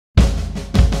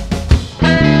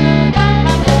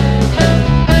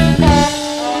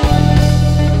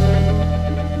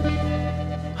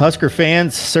Husker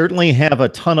fans certainly have a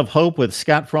ton of hope with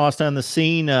Scott Frost on the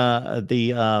scene.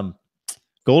 The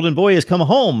Golden Boy has come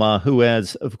home, who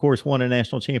has, of course, won a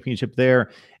national championship there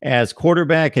as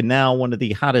quarterback, and now one of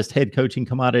the hottest head coaching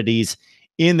commodities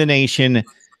in the nation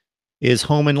is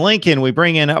home in Lincoln. We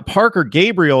bring in Parker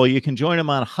Gabriel. You can join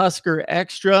him on Husker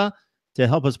Extra to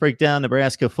help us break down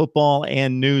Nebraska football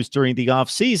and news during the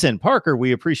offseason. Parker,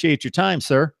 we appreciate your time,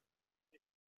 sir.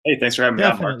 Hey, thanks for having me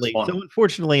on, Mark. So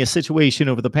unfortunately, a situation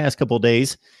over the past couple of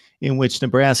days in which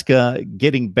Nebraska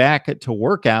getting back to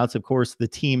workouts. Of course, the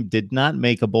team did not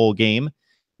make a bowl game,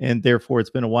 and therefore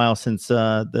it's been a while since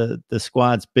the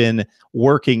squad's been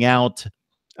working out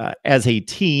as a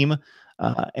team.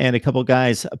 And a couple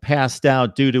guys passed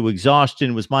out due to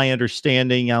exhaustion, was my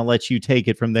understanding. I'll let you take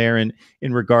it from there in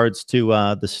regards to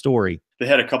the story. They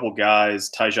had a couple guys,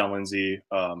 Tyjon Lindsey,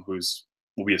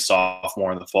 will be a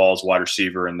sophomore in the fall as wide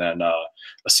receiver, and then a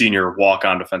senior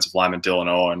walk-on defensive lineman, Dylan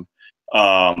Owen.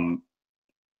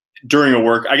 During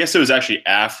I guess it was actually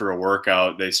after a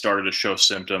workout, they started to show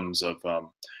symptoms of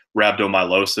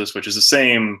rhabdomyolysis, which is the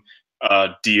same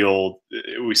deal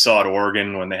we saw at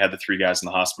Oregon when they had the 3 guys in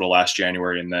the hospital last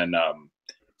January, and then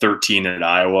 13 at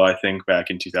Iowa, I think, back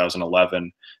in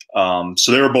 2011.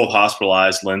 So they were both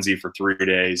hospitalized, Lindsey for 3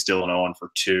 days, Dylan Owen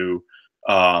for 2.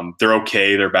 They're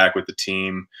okay. They're back with the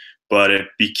team, but it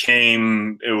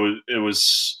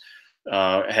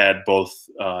had both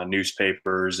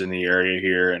newspapers in the area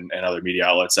here and other media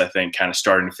outlets, I think, kind of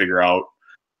starting to figure out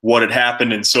what had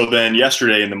happened. And so then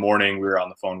yesterday in the morning, we were on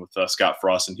the phone with Scott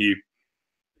Frost, and he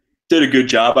did a good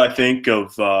job, I think,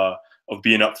 of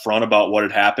being upfront about what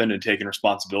had happened and taking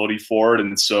responsibility for it.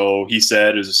 And so he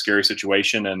said it was a scary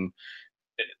situation, and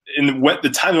in the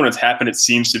time when it's happened, it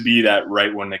seems to be that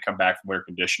right when they come back from winter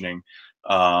conditioning,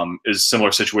 is a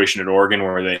similar situation at Oregon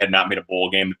where they had not made a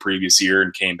bowl game the previous year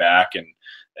and came back,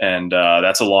 and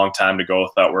that's a long time to go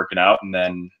without working out. And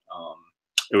then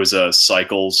it was a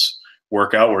cycles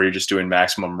workout where you're just doing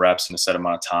maximum reps in a set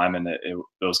amount of time, and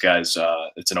those guys,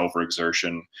 it's an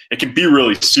overexertion. It can be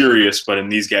really serious, but in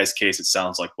these guys' case, it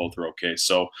sounds like both are okay.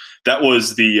 So that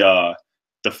was the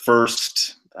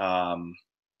first.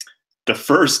 The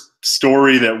first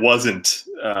story that wasn't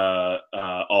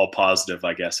all positive,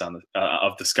 I guess, on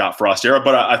of the Scott Frost era,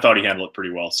 but I thought he handled it pretty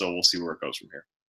well. So we'll see where it goes from here.